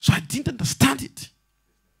didn't understand it.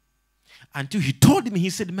 Until he told me, he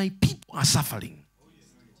said, my people are suffering.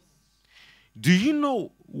 Do you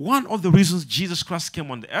know one of the reasons Jesus Christ came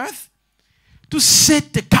on the earth? To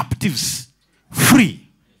set the captives free.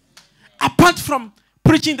 Apart from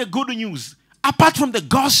preaching the good news, apart from the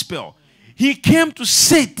gospel, he came to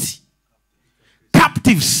set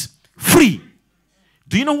captives free.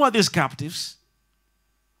 Do you know who are these captives?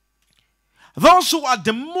 Those who are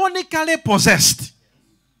demonically possessed.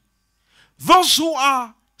 Those who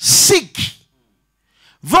are sick.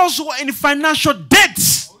 Those who are in financial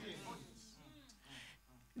debts.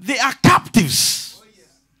 They are captives.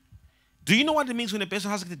 Do you know what it means when a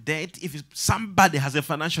person has a debt? If somebody has a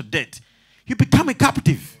financial debt, you become a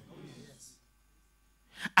captive.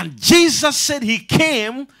 And Jesus said he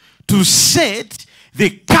came to set the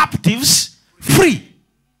captives free.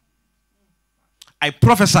 I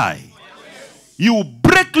prophesy, you will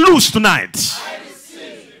break loose tonight.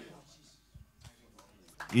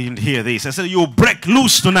 You didn't hear this. I said you will break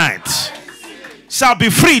loose tonight. Shall be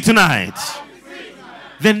free tonight.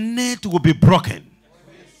 The net will be broken.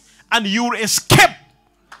 And you will escape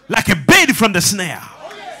like a bird from the snare.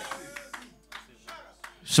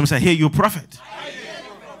 Some say, hear you, prophet.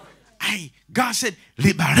 God said,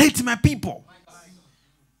 liberate my people. I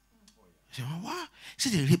said, well, what? He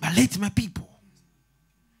said, liberate my people.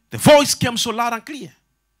 The voice came so loud and clear.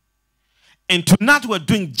 And tonight we're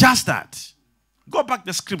doing just that. Go back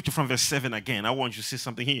the scripture from verse 7 again. I want you to see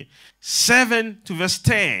something here. 7 to verse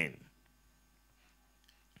 10.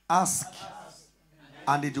 Ask,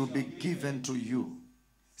 and it will be given to you.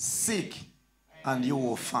 Seek, and you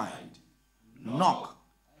will find. Knock,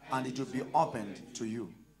 and it will be opened to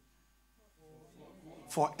you.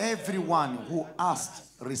 For everyone who asks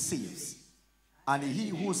receives, and he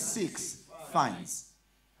who seeks finds,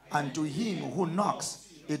 and to him who knocks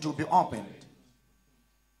it will be opened.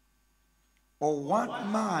 Or what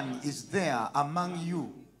man is there among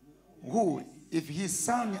you who, if his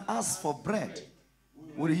son asks for bread,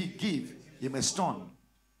 will he give him a stone?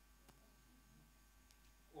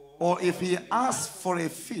 Or if he asks for a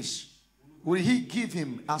fish, will he give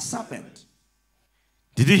him a serpent?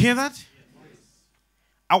 Did you hear that?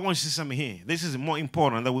 I want you to see something here. This is more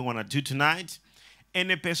important that we want to do tonight.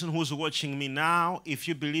 Any person who's watching me now, if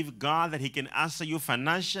you believe God that he can answer you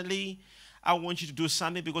financially, I want you to do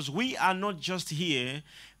something, because we are not just here,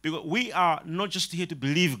 because we are not just here to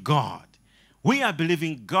believe God. We are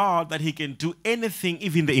believing God that he can do anything,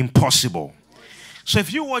 even the impossible. So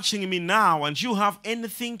if you're watching me now and you have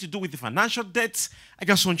anything to do with the financial debts, I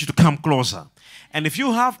just want you to come closer. And if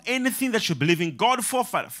you have anything that you believe in God for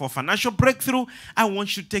financial breakthrough, I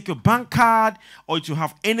want you to take your bank card, or to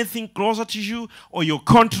have anything closer to you, or your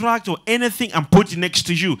contract, or anything, and put it next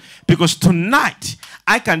to you. Because tonight,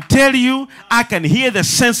 I can tell you, I can hear the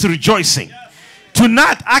saints rejoicing.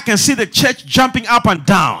 Tonight, I can see the church jumping up and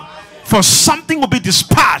down. For something will be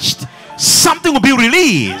dispatched. Something will be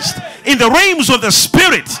released in the realms of the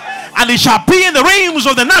spirit, and it shall be in the realms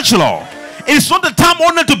of the natural. It is not the time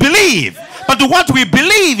only to believe, but to what we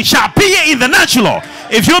believe shall be in the natural.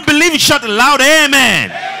 If you believe, shout loud,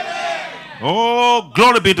 amen. Oh,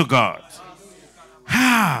 glory be to God.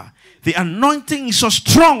 The anointing is so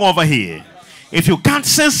strong over here. If you can't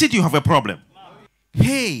sense it, you have a problem.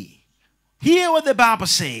 Hey, hear what the Bible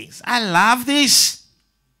says. I love this.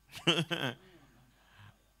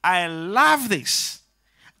 I love this.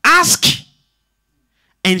 Ask,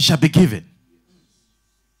 and it shall be given.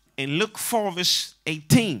 In Luke 4 verse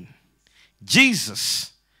 18,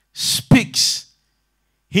 Jesus speaks.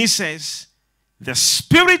 He says, the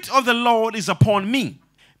Spirit of the Lord is upon me,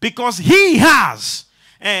 because he has,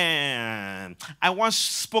 and I once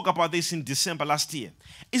spoke about this in December last year.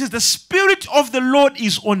 It says, the Spirit of the Lord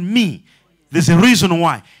is on me. There's a reason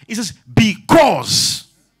why. It says, because.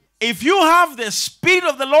 If you have the Spirit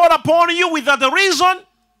of the Lord upon you without a reason,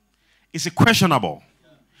 it's questionable.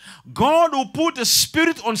 God will put the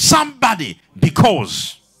Spirit on somebody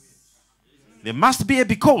because. There must be a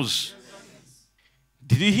because.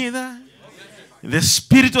 Did you hear that? The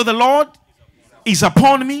Spirit of the Lord is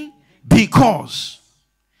upon me because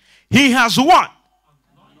he has what?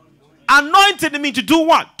 Anointed me to do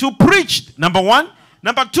what? To preach. Number one.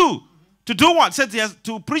 Number two, to do what? Said he has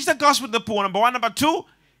to preach the gospel to the poor. Number one. Number two,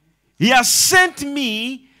 he has sent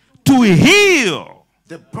me to heal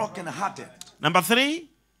the brokenhearted. Number three,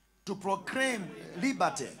 to proclaim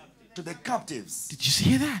liberty to the captives. Did you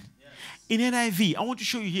hear that? In NIV, I want to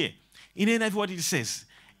show you here. In NIV, what it says.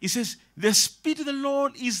 It says, the Spirit of the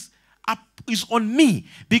Lord is on me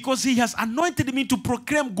because he has anointed me to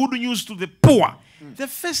proclaim good news to the poor. The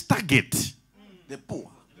first target. The poor.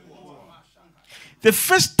 The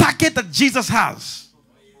first target that Jesus has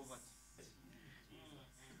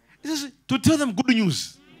is to tell them good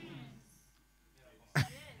news.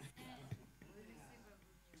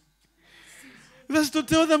 That's to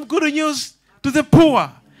tell them good news to the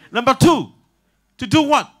poor. Number 2, to do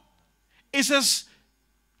what? It says,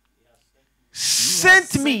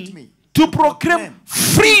 sent me to proclaim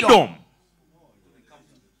freedom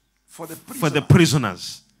for the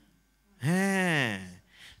prisoners.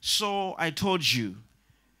 So I told you,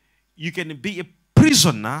 you can be a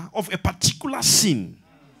prisoner of a particular sin.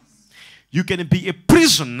 You can be a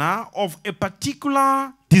prisoner of a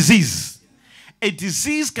particular disease. A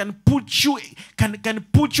disease can put you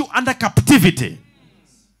under captivity.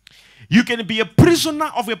 You can be a prisoner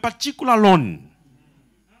of a particular loan.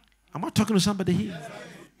 Am I talking to somebody here?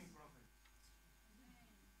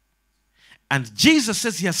 And Jesus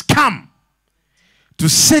says he has come to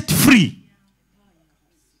set free.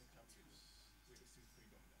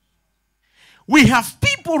 We have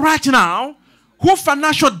people right now who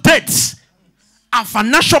financial debts and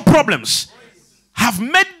financial problems have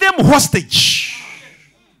made them hostage.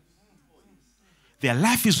 Their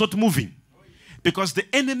life is not moving because the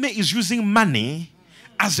enemy is using money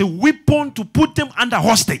as a weapon to put them under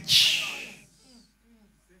hostage.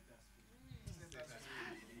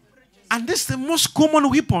 And this is the most common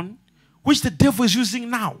weapon which the devil is using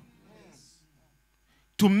now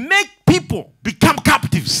to make people become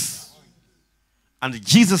captives. And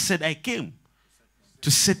Jesus said, I came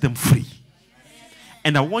to set them free.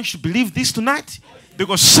 And I want you to believe this tonight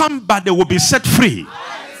because somebody will be set free.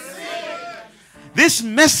 This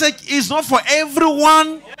message is not for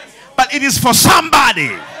everyone, but it is for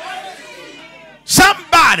somebody.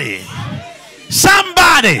 Somebody.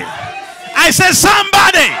 Somebody. I said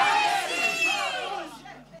somebody.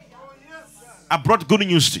 I brought good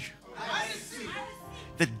news to you.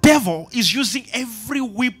 The devil is using every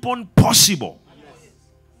weapon possible.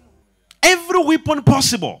 Every weapon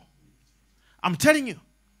possible. I'm telling you.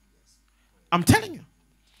 I'm telling you.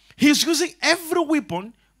 He's using every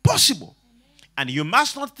weapon possible. And you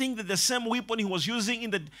must not think that the same weapon he was using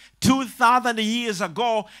in the 2,000 years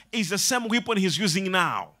ago is the same weapon he's using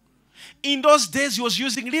now. In those days, he was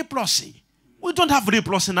using leprosy. We don't have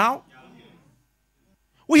leprosy now.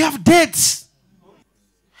 We have debts.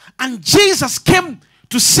 And Jesus came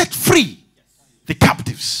to set free the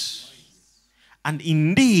captives. And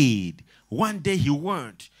indeed, one day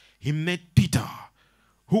he met Peter,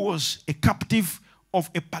 who was a captive of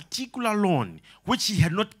a particular loan which he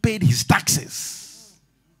had not paid his taxes.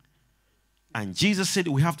 And Jesus said,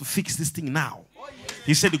 we have to fix this thing now.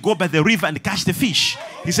 He said, go by the river and catch the fish.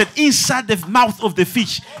 He said, inside the mouth of the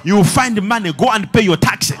fish, you will find the money. Go and pay your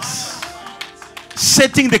taxes.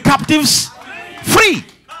 Setting the captives free.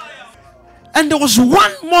 And there was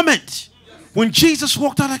one moment when Jesus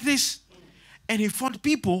walked out like this and he found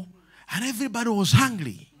people and everybody was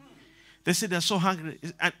hungry. They said they're so hungry.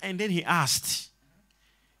 And then he asked,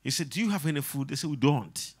 he said, do you have any food? They said, we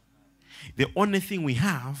don't. The only thing we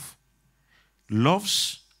have,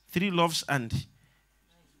 loaves, 3 loaves and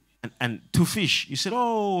 2 fish. He said,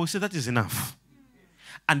 oh, he said, that is enough.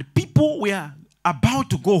 And people were about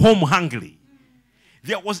to go home hungry.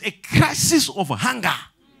 There was a crisis of hunger.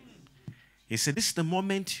 He said, this is the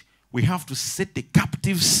moment we have to set the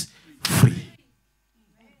captives free.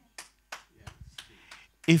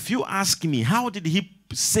 If you ask me, how did he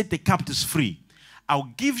set the captives free?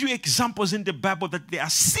 I'll give you examples in the Bible that they are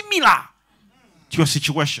similar to your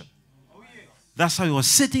situation. That's how he was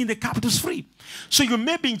setting the captives free. So you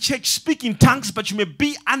may be in church speaking tongues, but you may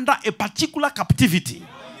be under a particular captivity.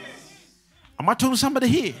 Am I talking to somebody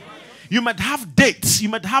here? You might have debts, you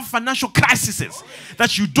might have financial crises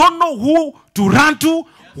that you don't know who to run to,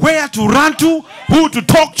 where to run to, who to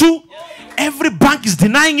talk to. Every bank is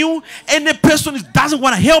denying you. Any person doesn't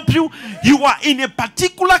want to help you. You are in a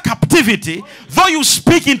particular captivity. Though you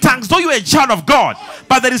speak in tongues, though you are a child of God,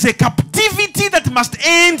 but there is a captivity that must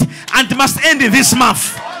end, and must end in this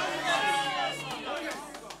month.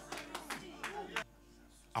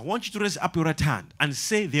 I want you to raise up your right hand and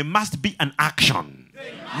say, there must be an action.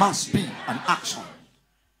 There must be an action.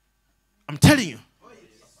 I'm telling you.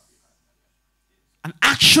 An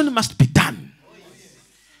action must be done.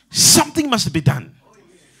 Something must be done.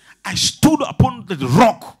 I stood upon the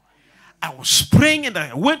rock. I was praying and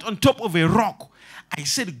I went on top of a rock. I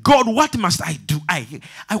said, God, what must I do?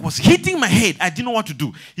 I was hitting my head. I didn't know what to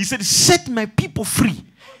do. He said, set my people free.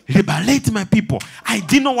 Liberate my people. I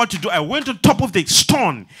didn't know what to do. I went on top of the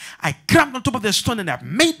stone. I climbed on top of the stone and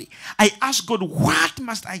I asked God, what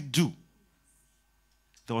must I do?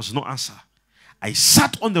 There was no answer. I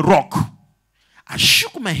sat on the rock. I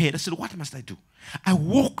shook my head. I said, what must I do? I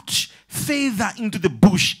walked further into the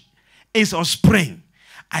bush as I was praying.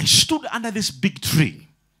 I stood under this big tree.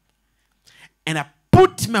 And I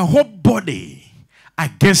put my whole body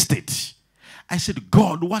against it. I said,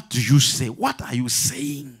 God, what do you say? What are you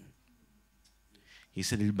saying? He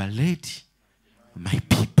said, liberate my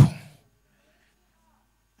people.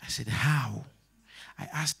 I said, how? I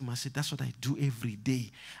asked him, I said, that's what I do every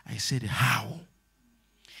day. I said, how?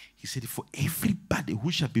 He said, for everybody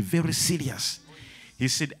who shall be very serious. He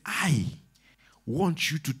said, I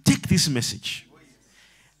want you to take this message.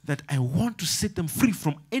 That I want to set them free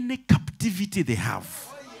from any captivity they have.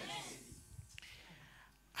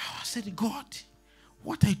 I said, God,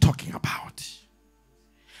 what are you talking about?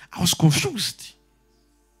 I was confused.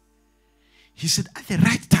 He said, at the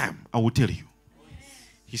right time, I will tell you.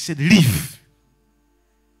 He said, leave.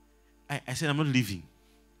 I said, I'm not leaving.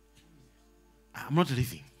 I'm not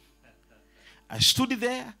leaving. I stood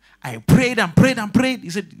there. I prayed and prayed and prayed. He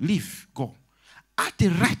said, leave, go. At the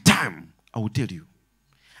right time, I will tell you.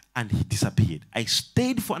 And he disappeared. I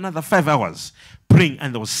stayed for another 5 hours praying,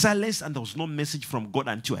 and there was silence and there was no message from God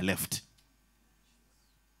until I left.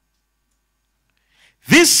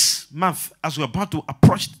 This month, as we were about to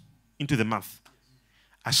approach into the month,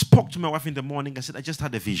 I spoke to my wife in the morning. I said, I just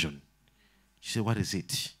had a vision. She said, what is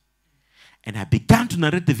it? And I began to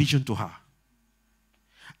narrate the vision to her.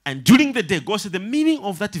 And during the day, God said, the meaning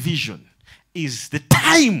of that vision is the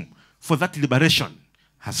time for that liberation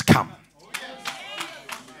has come.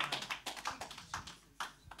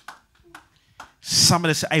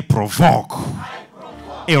 Somebody say, I provoke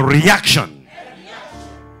a reaction.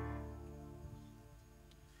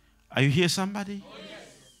 Are you here, somebody?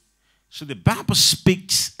 So the Bible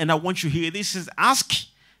speaks, and I want you to hear this. It says, ask,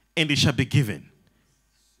 and it shall be given.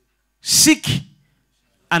 Seek,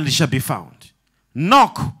 and it shall be found.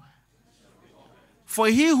 Knock. For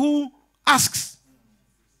he who asks,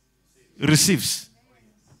 receives.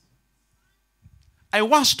 I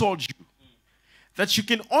once told you that you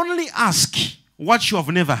can only ask what you have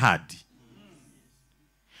never had.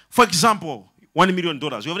 For example, $1 million. You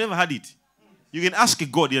have never had it. You can ask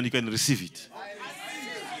God and you can receive it.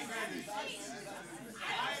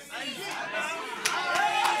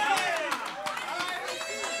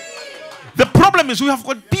 The problem is we have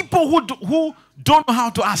got people who don't know how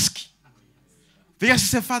to ask. They just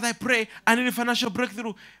say, Father, I pray, I need a financial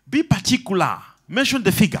breakthrough. Be particular. Mention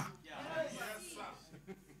the figure.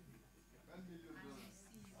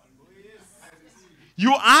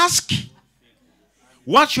 You ask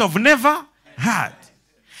what you have never had.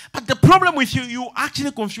 But the problem with you, you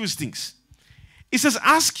actually confuse things. It says,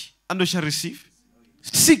 ask and you shall receive.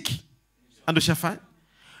 Seek and you shall find.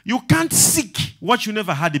 You can't seek what you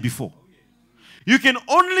never had before. You can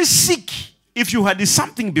only seek if you had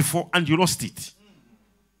something before and you lost it.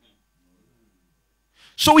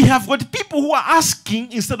 So we have got people who are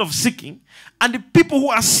asking instead of seeking, and the people who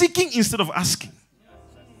are seeking instead of asking.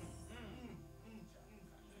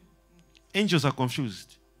 Angels are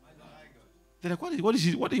confused. They're like,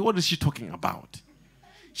 what is she talking about?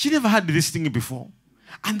 She never had this thing before.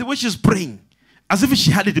 And the way she's praying, as if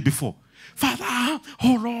she had it before. Father,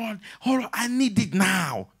 hold on, I need it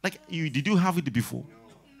now. Like, did you have it before?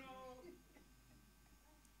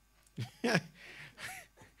 No.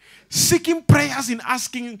 Seeking prayers in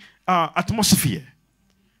asking atmosphere.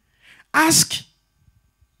 Ask,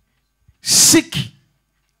 seek,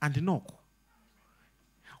 and knock.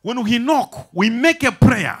 When we knock, we make a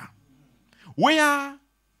prayer where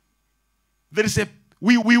there is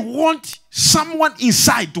we want someone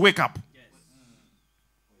inside to wake up.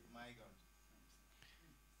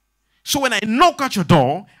 So when I knock at your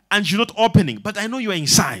door and you're not opening, but I know you are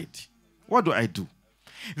inside, what do?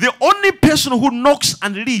 The only person who knocks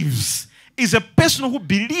and leaves is a person who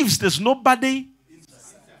believes there's nobody.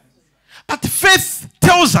 But faith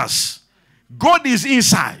tells us God is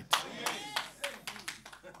inside.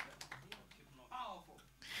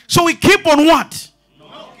 So we keep on what?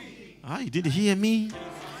 You didn't hear me?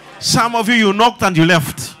 Some of you knocked and you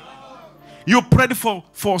left. You prayed for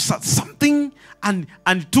something and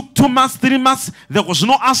it took 2 months, 3 months. There was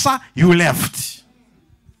no answer. You left.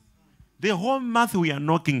 The whole month we are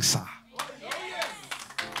knocking, sir.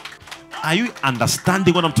 Are you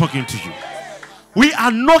understanding what I'm talking to you? We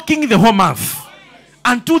are knocking the whole month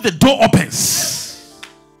until the door opens.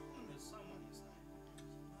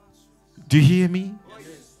 Do you hear me?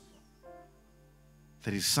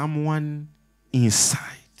 There is someone inside.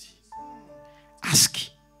 Ask,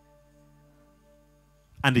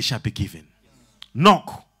 and it shall be given.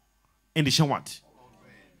 Knock, and it shall what?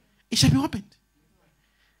 It shall be opened.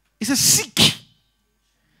 It says, seek,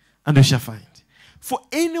 and you shall find. For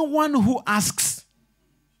anyone who asks,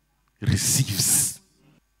 receives.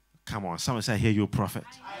 Come on, someone say, I hear you, prophet.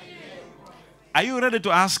 Are you ready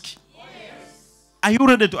to ask? Yes. Are you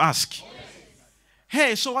ready to ask? Yes.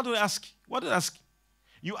 Hey, so what do you ask? What do you ask?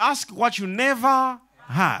 You ask what you never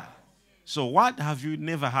had. So what have you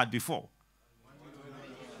never had before?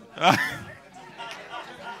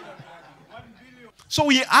 So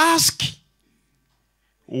we ask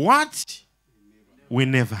what we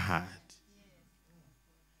never had.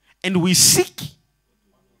 And we seek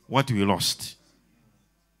what we lost.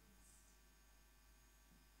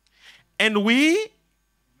 And we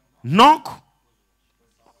knock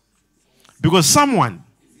because someone,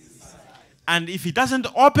 and if it doesn't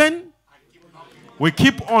open, we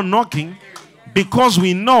keep on knocking because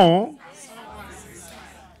we know.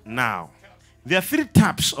 Now, there are 3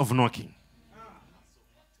 types of knocking.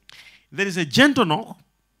 There is a gentle knock.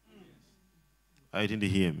 I didn't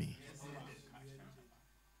hear me.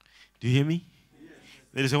 Do you hear me?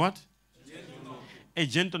 There is a what? A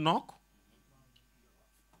gentle knock.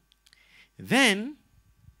 Then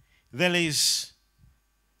there is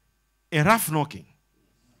a rough knocking.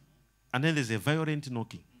 And then there's a violent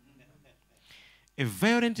knocking. A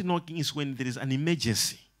violent knocking is when there is an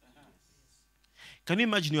emergency. Can you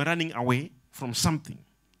imagine you're running away from something?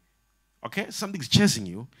 Okay? Something's chasing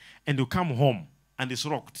you, and you come home, and it's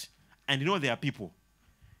locked. And you know there are people.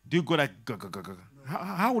 Do you go like, go, go, go, go?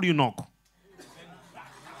 How would you knock?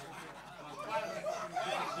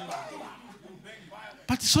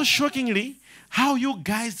 But so shockingly, how you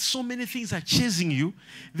guys, so many things are chasing you,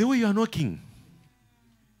 the way you are knocking.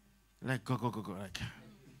 Like, go, go, go, go.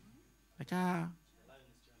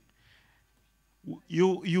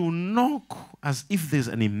 You knock as if there's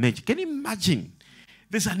an emergency. Can you imagine?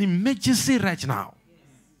 There's an emergency right now.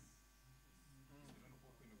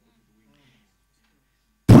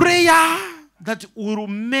 Prayer that will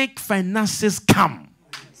make finances come.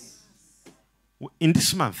 In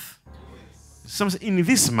this month. In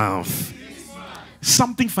this month.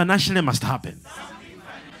 Something financially must happen.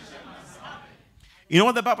 You know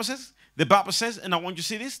what the Bible says? The Bible says, and I want you to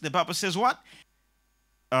see this. The Bible says what?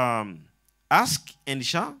 Ask and it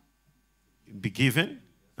shall be given.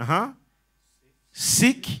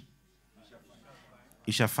 Seek,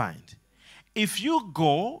 you shall find. If you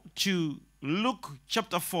go to Luke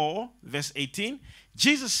chapter 4, verse 18,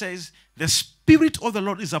 Jesus says, the Spirit of the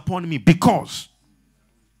Lord is upon me because.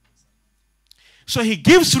 So he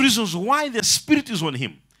gives reasons why the Spirit is on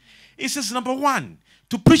him. He says, number 1,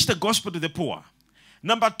 to preach the gospel to the poor.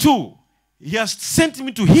 Number 2, he has sent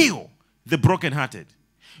me to heal the brokenhearted.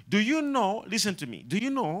 Do you know, listen to me, do you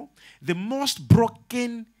know the most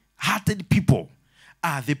broken-hearted people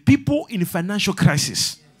are the people in financial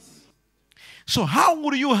crisis? So how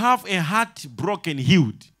would you have a heart broken,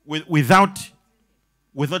 healed without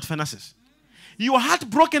finances? You are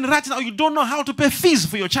heartbroken right now. You don't know how to pay fees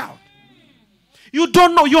for your child. You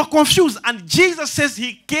don't know. You are confused. And Jesus says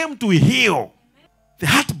he came to heal the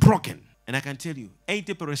heartbroken. And I can tell you,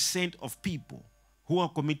 80% of people who are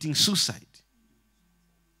committing suicide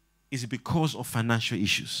is because of financial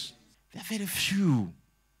issues. There are very few.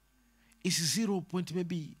 It's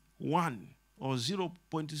 0.1 or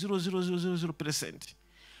 0.00000%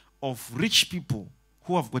 of rich people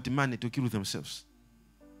who have got money to kill themselves.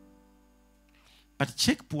 But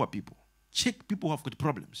check poor people. Check people who have got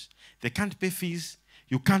problems. They can't pay fees.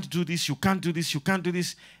 You can't do this. You can't do this. You can't do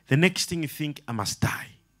this. The next thing you think, I must die.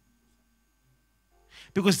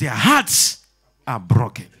 Because their hearts are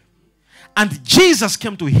broken. And Jesus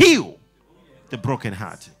came to heal the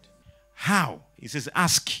brokenhearted. How? He says,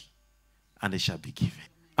 ask and it shall be given.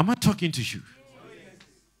 Am I talking to you?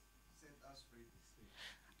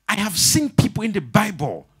 I have seen people in the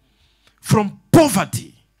Bible from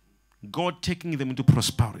poverty, God taking them into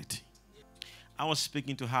prosperity. I was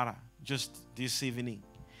speaking to Hara just this evening.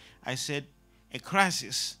 I said, a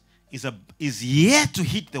crisis is yet to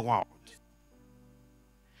hit the world.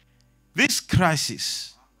 This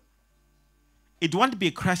crisis, it won't be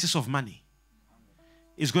a crisis of money.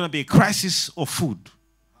 It's going to be a crisis of food.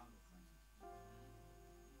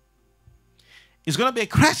 It's going to be a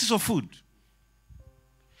crisis of food.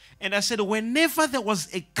 And I said, whenever there was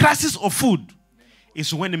a crisis of food,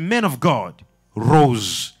 it's when the men of God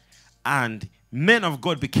rose and men of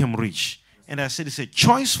God became rich. And I said, it's a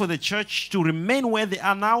choice for the church to remain where they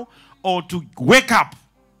are now or to wake up.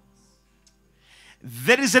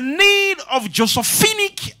 There is a need of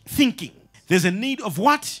Josephinic thinking. There's a need of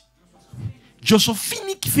what?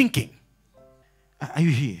 Josephinic thinking. Are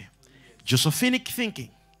you here? Josephinic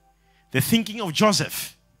thinking. The thinking of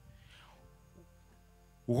Joseph.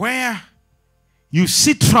 Where you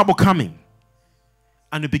see trouble coming,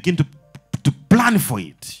 and you begin to plan for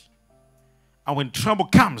it. And when trouble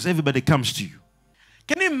comes, everybody comes to you.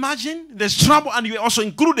 Can you imagine? There's trouble and you're also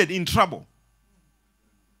included in trouble.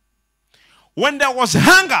 When there was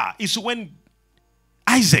hunger is when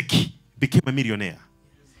Isaac became a millionaire.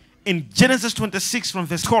 In Genesis 26 from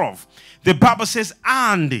verse 12, the Bible says,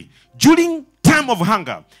 and during time of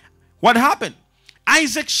hunger, what happened?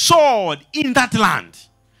 Isaac sowed in that land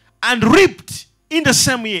and reaped in the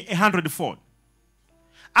same year 100-fold.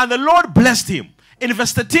 And the Lord blessed him. In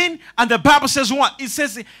verse 13, and the Bible says what? It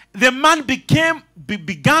says the man began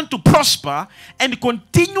to prosper and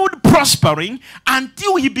continued prospering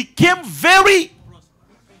until he became very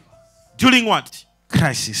during what?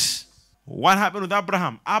 Crisis. What happened with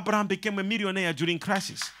Abraham? Abraham became a millionaire during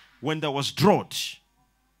crisis when there was drought.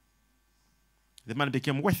 The man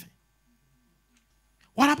became wealthy.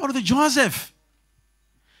 What happened with Joseph?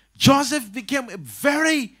 Joseph became a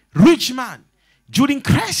very rich man during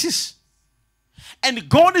crisis. And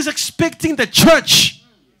God is expecting the church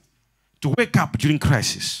to wake up during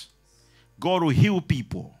crisis. God will heal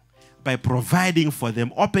people by providing for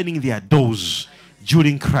them, opening their doors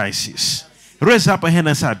during crisis. Raise up a hand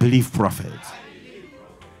and say, I believe, prophet.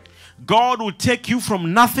 God will take you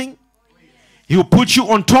from nothing. He will put you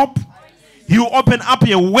on top. He will open up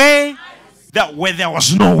a way that where there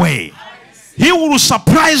was no way. He will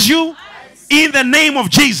surprise you in the name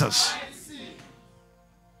of Jesus.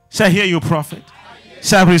 Say, I hear you, prophet.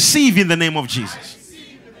 Say, I receive in the name of Jesus.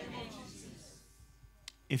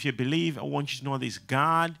 If you believe, I want you to know this.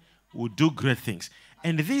 God will do great things.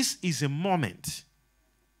 And this is a moment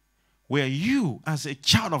where you, as a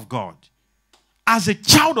child of God,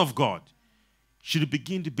 should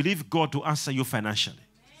begin to believe God to answer you financially.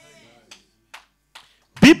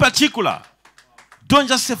 Be particular. Don't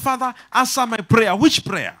just say, Father, answer my prayer. Which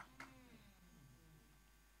prayer?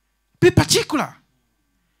 Be particular.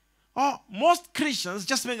 Oh, most Christians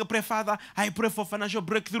just make a prayer, Father, I pray for financial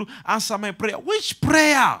breakthrough. Answer my prayer. Which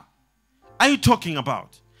prayer are you talking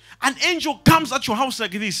about? An angel comes at your house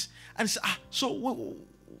like this and says, so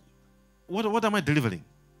what am I delivering?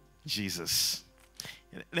 Jesus.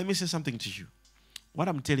 Let me say something to you. What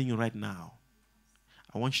I'm telling you right now,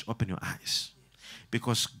 I want you to open your eyes.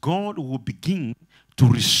 Because God will begin to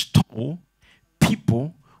restore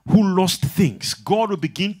people who lost things. God will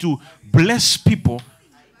begin to bless people.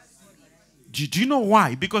 Do you know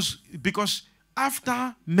why? Because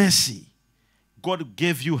after mercy, God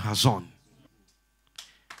gave you Hazon.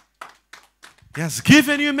 He has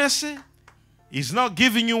given you mercy. He's not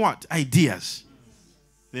giving you what? Ideas.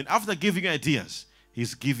 Then after giving you ideas,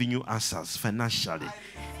 He's giving you answers financially.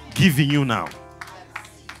 Giving you now.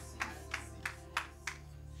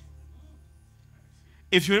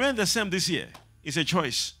 If you remain the same this year, it's a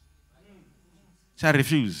choice. Say, I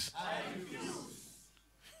refuse.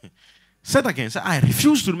 Say it again. Say, I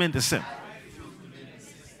refuse to remain the same.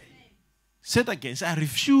 Say it again. Say, I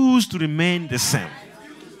refuse to remain the same.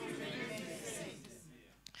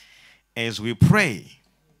 As we pray,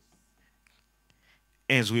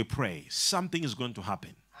 something is going to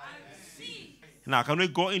happen. Now, can we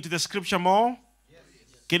go into the scripture more?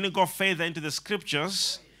 Can you go further into the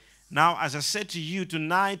scriptures? Now, as I said to you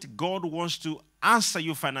tonight, God wants to answer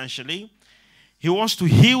you financially. He wants to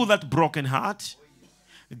heal that broken heart.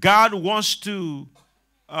 God wants to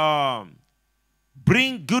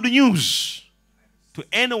bring good news to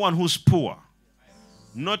anyone who's poor.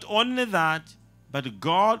 Not only that, but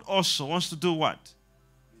God also wants to do what?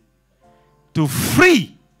 To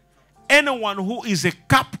free anyone who is a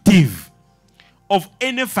captive of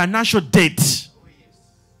any financial debt.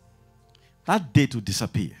 That debt will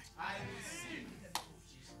disappear.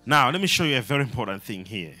 Now, let me show you a very important thing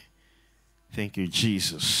here. Thank you,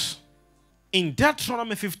 Jesus. In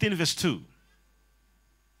Deuteronomy 15 verse 2,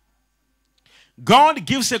 God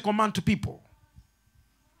gives a command to people.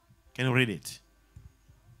 Can you read it?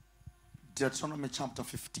 Deuteronomy chapter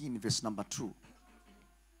 15 verse number 2.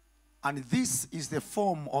 And this is the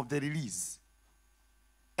form of the release.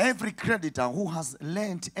 Every creditor who has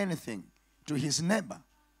lent anything to his neighbor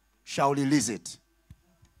shall release it.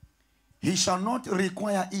 He shall not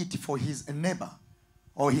require it for his neighbor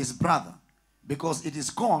or his brother, because it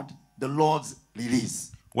is called the Lord's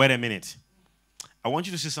release. Wait a minute. I want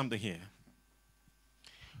you to see something here.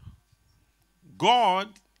 God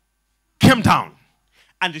came down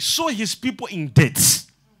and saw his people in debt.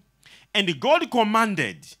 And God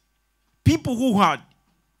commanded people who had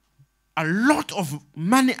a lot of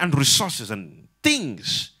money and resources and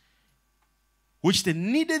things which they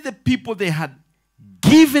needed, the people they had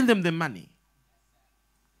given them the money.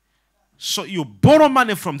 So you borrow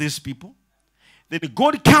money from these people. Then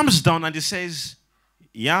God comes down and he says,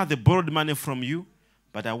 Yeah, they borrowed money from you,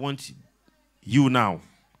 but I want you now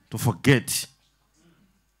to forget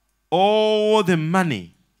all the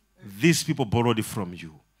money these people borrowed from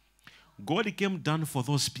you. God came down for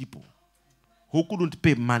those people who couldn't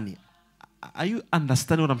pay money. Are you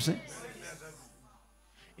understanding what I'm saying?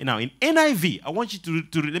 Now, in NIV, I want you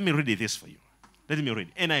to let me read this for you. Let me read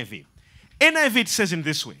NIV. NIV, it says in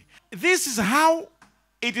this way. This is how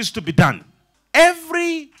it is to be done.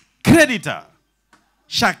 Every creditor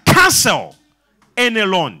shall cancel any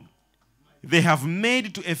loan they have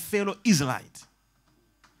made to a fellow Israelite.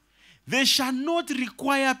 They shall not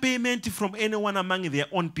require payment from anyone among their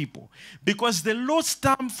own people, because the Lord's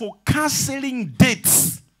term for canceling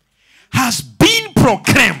debts has been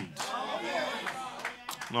proclaimed.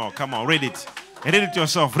 No, come on, read it. Read it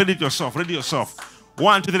yourself. Read it yourself. Read it yourself.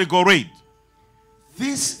 1, 2, 3, go read.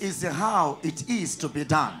 This is how it is to be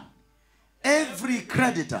done. Every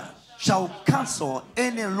creditor shall cancel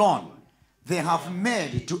any loan they have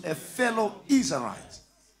made to a fellow Israelite.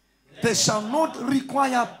 They shall not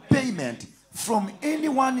require payment from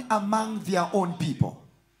anyone among their own people,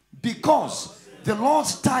 because the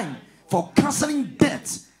Lord's time for canceling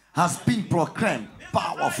debts has been proclaimed.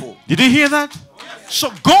 Powerful. Did you hear that? So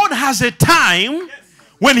God has a time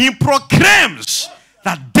when he proclaims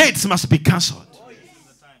that debts must be cancelled.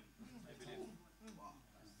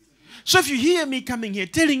 So if you hear me coming here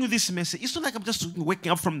telling you this message, it's not like I'm just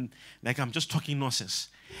waking up from, like I'm just talking nonsense.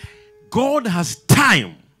 God has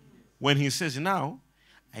time when he says, now,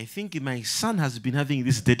 I think my son has been having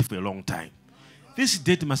this debt for a long time. This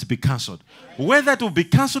debt must be cancelled. Whether it will be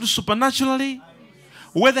cancelled supernaturally,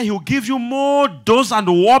 whether he will give you more doors and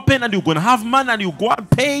open and you're going to have money and you go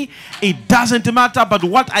and pay, it doesn't matter. But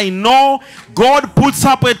what I know, God puts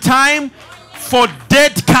up a time for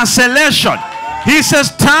debt cancellation. He says,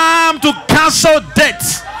 time to cancel debt.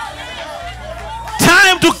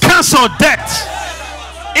 Time to cancel debt.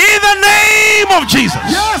 In the name of Jesus.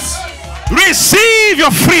 Yes. Receive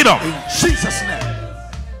your freedom. In Jesus' name.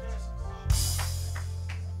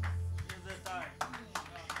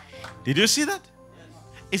 Did you see that?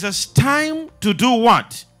 It says time to do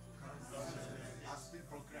what?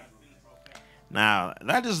 Now,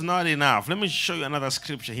 that is not enough. Let me show you another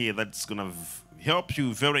scripture here that's going to help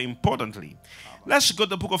you very importantly. Let's go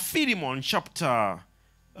to the book of Philemon, chapter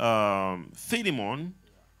 1,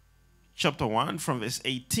 from verse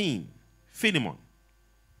 18. Philemon.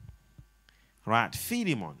 Right,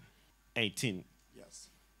 Philemon 18. Yes.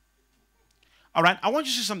 All right, I want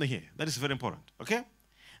you to see something here that is very important, okay?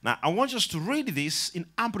 Now, I want us to read this in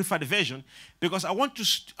amplified version because I want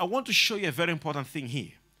to show you a very important thing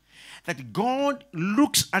here. That God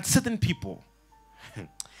looks at certain people.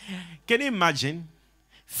 Can you imagine?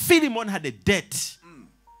 Philemon had a debt.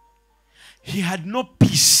 He had no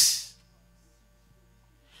peace.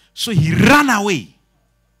 So he ran away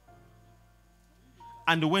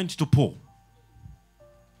and went to Paul.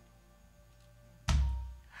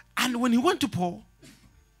 And when he went to Paul,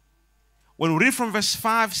 when we read from verse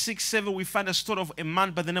 5, 6, 7, we find a story of a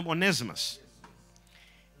man by the name of Onesimus.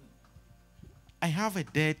 I have a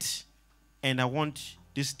debt and I want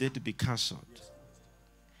this debt to be cancelled.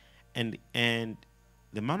 And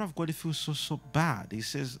the man of God feels so bad. He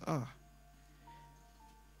says,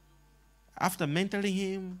 after mentoring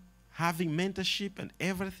him, having mentorship and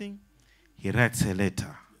everything, he writes a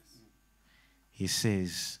letter. He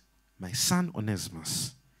says, my son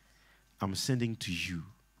Onesimus, I'm sending to you.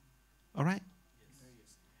 All right?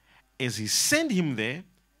 As he sent him there,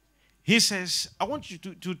 he says, I want you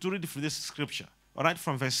to read for this scripture. All right?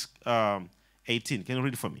 From verse 18. Can you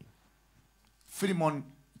read it for me? Philemon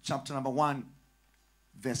chapter number 1,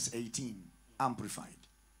 verse 18. Amplified.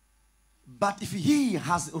 But if he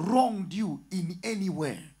has wronged you in any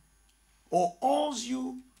way or owes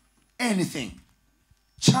you anything,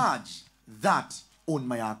 charge that on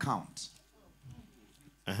my account.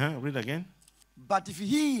 Read again. But if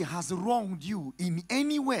he has wronged you in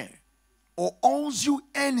any way or owes you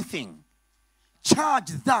anything,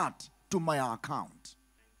 charge that to my account.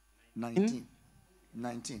 19.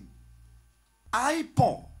 I,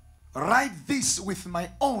 Paul, write this with my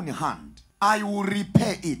own hand. I will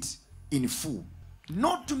repay it in full.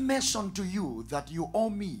 Not to mention to you that you owe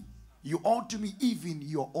me. You owe to me even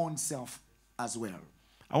your own self as well.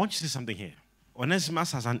 I want you to see something here.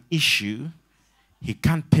 Onesimus has an issue. He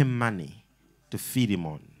can't pay money to feed him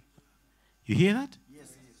on. You hear that? Yes,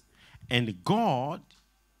 yes. And God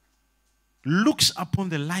looks upon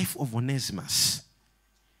the life of Onesimus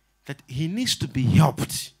that he needs to be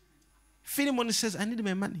helped. Philemon says, I need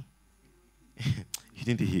my money. You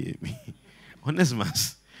didn't hear me.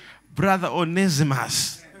 Onesimus, brother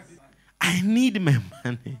Onesimus, I need my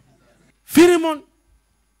money. Philemon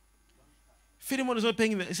is not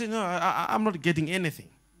paying him. He said, no, I'm not getting anything.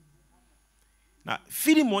 Now,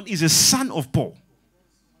 Philemon is a son of Paul.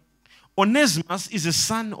 Onesimus is a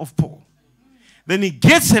son of Paul. Then he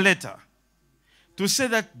gets a letter to say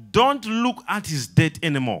that don't look at his debt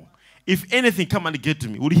anymore. If anything, come and get to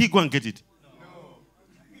me. Would he go and get it? No.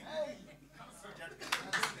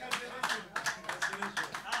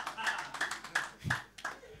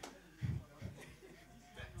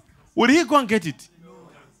 Would he go and get it?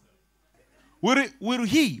 Will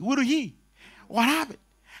he? What happened?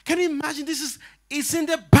 Can you imagine? It's in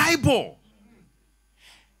the Bible.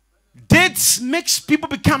 Debts makes people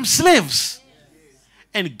become slaves.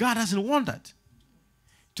 And God doesn't want that.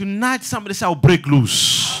 Tonight, somebody say, I'll break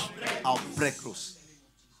loose. I'll break loose.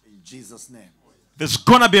 In Jesus' name. There's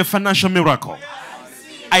going to be a financial miracle.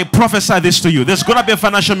 I prophesy this to you. There's going to be a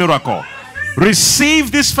financial miracle.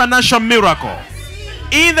 Receive this financial miracle.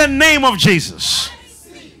 In the name of Jesus.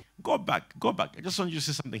 Go back. I just want you to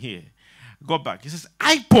say something here. Go back. He says,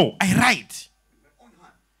 I write.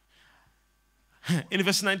 In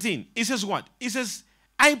verse 19, it says what? It says,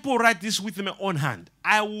 I write this with my own hand.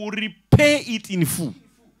 I will repay it in full.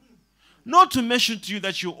 Not to mention to you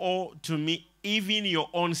that you owe to me even your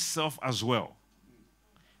own self as well.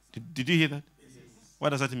 Did you hear that? What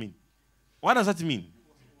does that mean? What does that mean?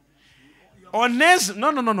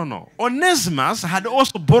 No. Onesimus had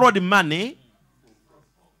also borrowed the money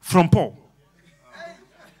from Paul.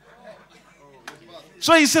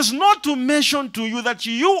 So he says, not to mention to you that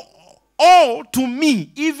you owe to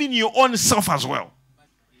me even your own self as well.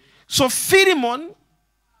 So Philemon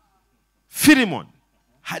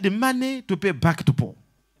had the money to pay back to Paul.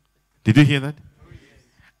 Did you hear that?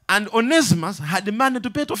 And Onesimus had the money to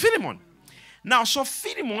pay to Philemon. Now, so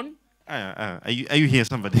Philemon, are you here,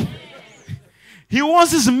 somebody? He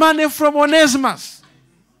wants his money from Onesimus.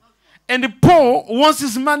 And Paul wants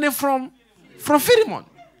his money from Philemon.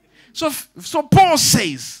 So Paul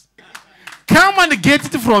says, come and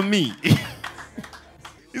get it from me.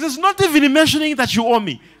 He says, not even mentioning that you owe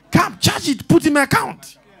me. Come, charge it, put in my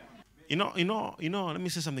account. You know, let me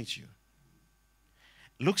say something to you.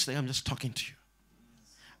 Looks like I'm just talking to you.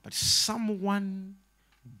 But someone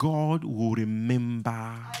God will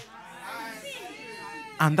remember.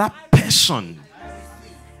 And that person,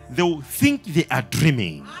 they will think they are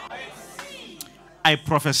dreaming. I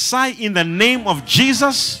prophesy in the name of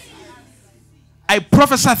Jesus. I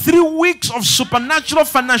prophesy 3 weeks of supernatural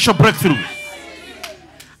financial breakthrough.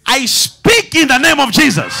 I speak in the name of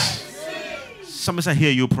Jesus. Somebody say,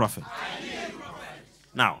 hear you, prophet.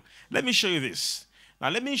 Now, let me show you this. Now,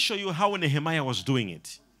 let me show you how Nehemiah was doing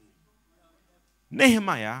it.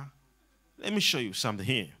 Nehemiah, let me show you something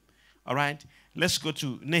here. All right? Let's go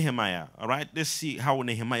to Nehemiah. All right? Let's see how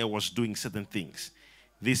Nehemiah was doing certain things.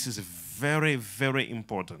 This is very, very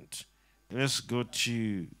important. Let's go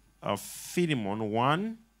to Philemon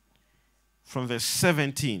 1 from verse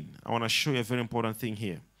 17. I want to show you a very important thing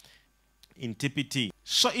here. In TPT.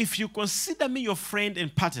 So if you consider me your friend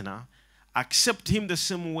and partner, accept him the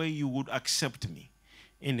same way you would accept me.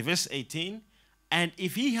 In verse 18, and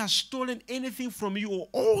if he has stolen anything from you or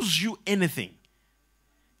owes you anything,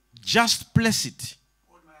 just place it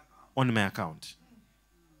on my account.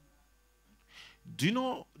 Do you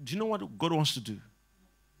know what God wants to do?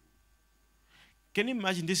 Can you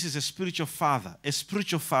imagine this is a spiritual father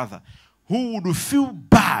who would feel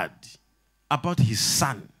bad about his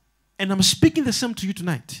son? And I'm speaking the same to you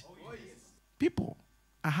tonight. People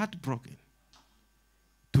are heartbroken.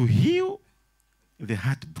 To heal the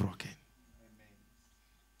heartbroken.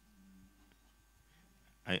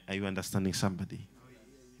 Are you understanding somebody?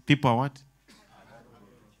 People are what?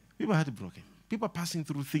 People are heartbroken. People are passing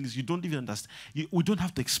through things you don't even understand. We don't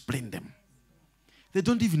have to explain them. They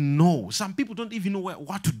don't even know. Some people don't even know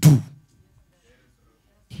what to do.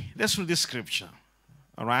 Let's read this scripture.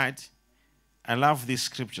 All right? I love this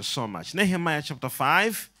scripture so much. Nehemiah chapter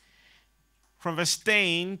 5, from verse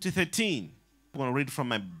 10 to 13. I'm going to read from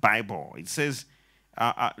my Bible. It says,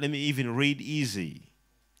 let me even read easy.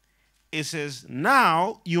 It says,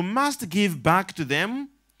 now you must give back to them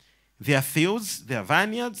their fields, their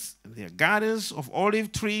vineyards, their gardens of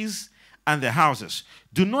olive trees, and their houses.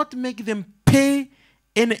 Do not make them pay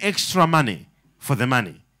any extra money for the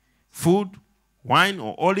money, food, wine,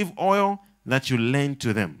 or olive oil that you lend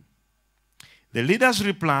to them. The leaders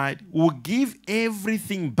replied, we will give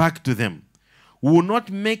everything back to them. We will not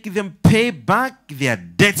make them pay back their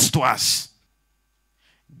debts to us.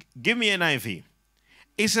 Give me an NIV.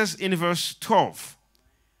 It says in verse 12,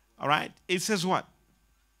 all right, it says what?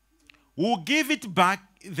 We will give it back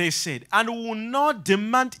they said, and we will not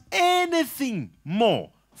demand anything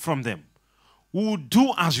more from them. We will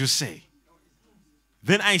do as you say.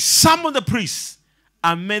 Then I summoned the priests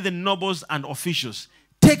and made the nobles and officials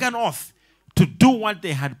take an oath to do what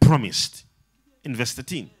they had promised. In verse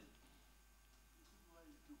 13.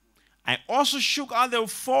 I also shook out the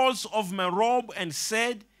folds of my robe and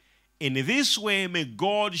said, in this way may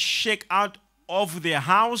God shake out of their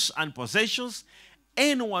house and possessions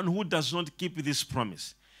anyone who does not keep this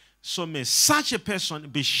promise. So may such a person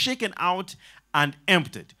be shaken out and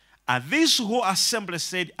emptied. And this whole assembly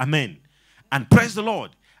said, Amen, and praise the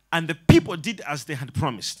Lord. And the people did as they had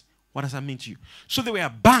promised. What does that mean to you? So there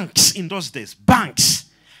were banks in those days, banks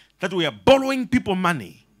that were borrowing people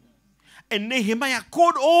money. And Nehemiah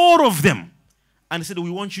called all of them and said, we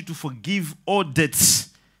want you to forgive all debts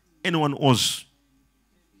anyone owes.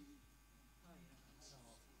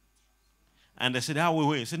 And they said, how will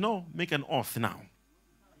we? He said, no, make an oath now.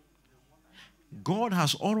 God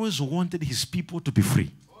has always wanted his people to be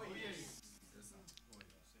free.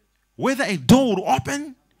 Whether a door will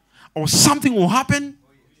open or something will happen,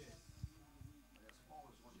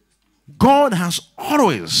 God has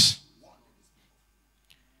always.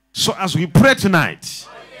 So as we pray tonight,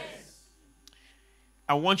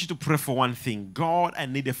 I want you to pray for one thing. God, I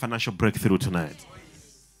need a financial breakthrough tonight.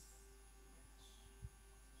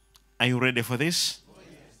 Are you ready for this?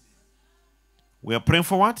 We are praying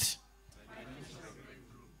for what?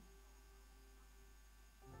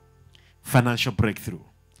 Financial breakthrough.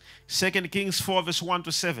 2 Kings 4 verse 1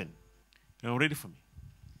 to 7. Are you ready for me?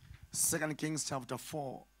 2 Kings chapter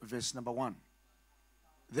 4 verse number 1.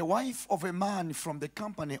 The wife of a man from the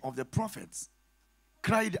company of the prophets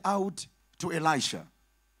cried out to Elisha,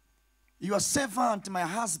 your servant, my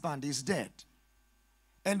husband, is dead,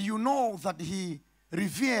 and you know that he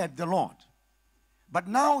revered the Lord. But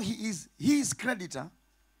now his creditor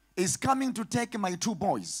is coming to take my 2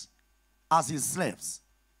 boys as his slaves.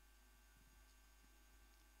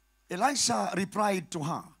 Elisha replied to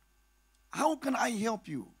her, how can I help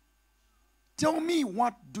you? Tell me,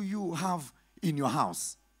 what do you have in your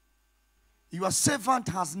house? Your servant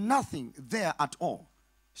has nothing there at all,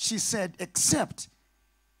 she said, except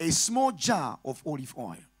a small jar of olive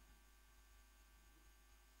oil.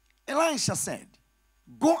 Elisha said,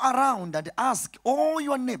 go around and ask all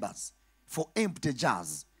your neighbors for empty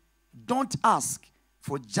jars. Don't ask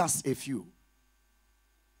for just a few.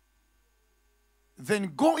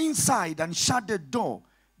 Then go inside and shut the door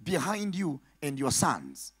behind you and your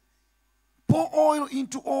sons. Pour oil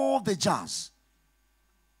into all the jars.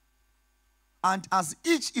 And as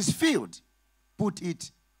each is filled, put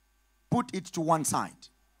it to one side.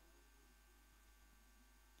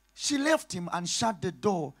 She left him and shut the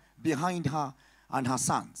door behind her and her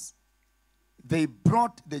sons. They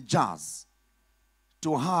brought the jars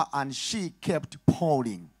to her and she kept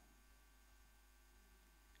pouring.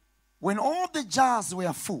 When all the jars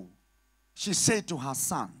were full, she said to her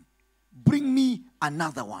son, bring me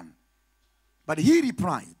another one. But he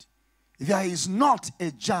replied, there is not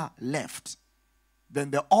a jar left. Then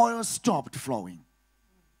the oil stopped flowing.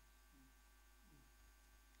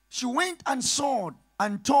 She went and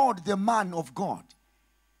told the man of God.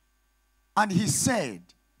 And he said,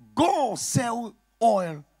 go sell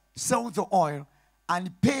the oil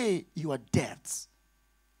and pay your debts.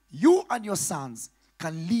 You and your sons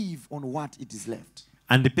can live on what it is left.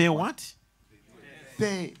 And pay what?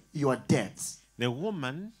 Pay your debts. The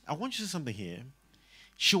woman, I want you to see something here.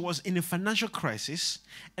 She was in a financial crisis,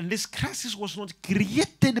 and this crisis was not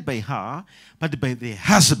created by her, but by the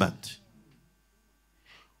husband,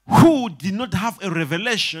 who did not have a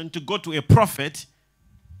revelation to go to a prophet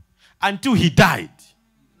until he died.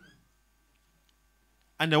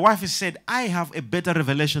 And the wife said, I have a better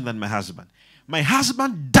revelation than my husband. My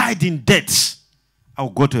husband died in debts. I'll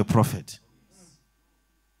go to a prophet.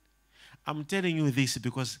 I'm telling you this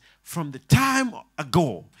because from the time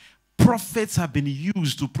ago, prophets have been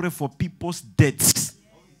used to pray for people's debts.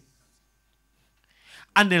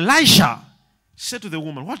 And Elisha said to the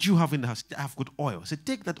woman, what do you have in the house? I have good oil. He said,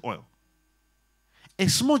 take that oil. A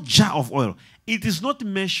small jar of oil. It is not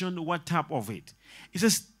mentioned what type of it. It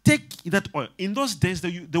says, take that oil. In those days,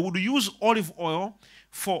 they would use olive oil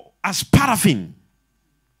as paraffin.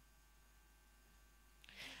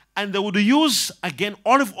 And they would use, again,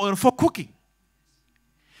 olive oil for cooking.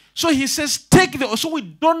 So he says, take the oil. So we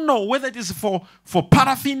don't know whether it is for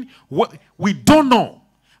paraffin. We don't know.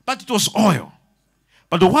 But it was oil.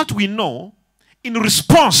 But what we know, in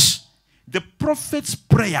response, the prophet's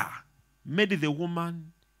prayer made the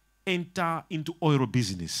woman enter into oil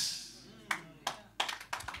business.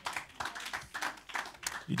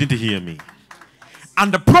 You didn't hear me.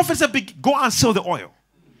 And the prophet said, go and sell the oil.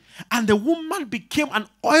 And the woman became an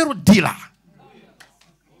oil dealer.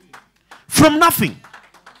 From nothing.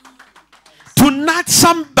 Tonight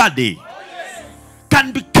somebody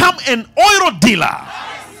can become an oil dealer.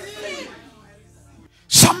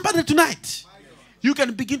 Somebody tonight, you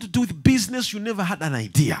can begin to do the business you never had an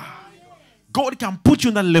idea. God can put you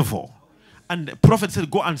on that level. And the prophet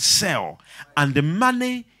said, go and sell. And the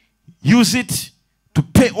money, use it to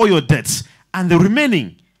pay all your debts. And the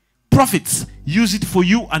remaining profits, use it for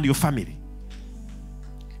you and your family.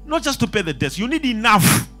 Not just to pay the debts. You need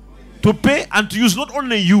enough to pay and to use. Not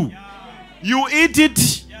only you. You eat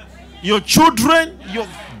it, your children, your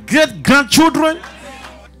great-grandchildren.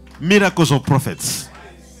 Miracles of prophets.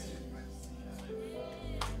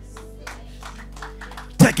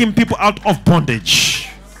 Taking people out of bondage.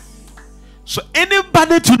 So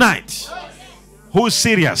anybody tonight who is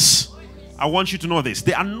serious, I want you to know this.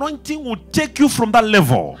 The anointing will take you from that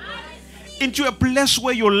level into a place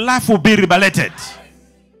where your life will be rehabilitated.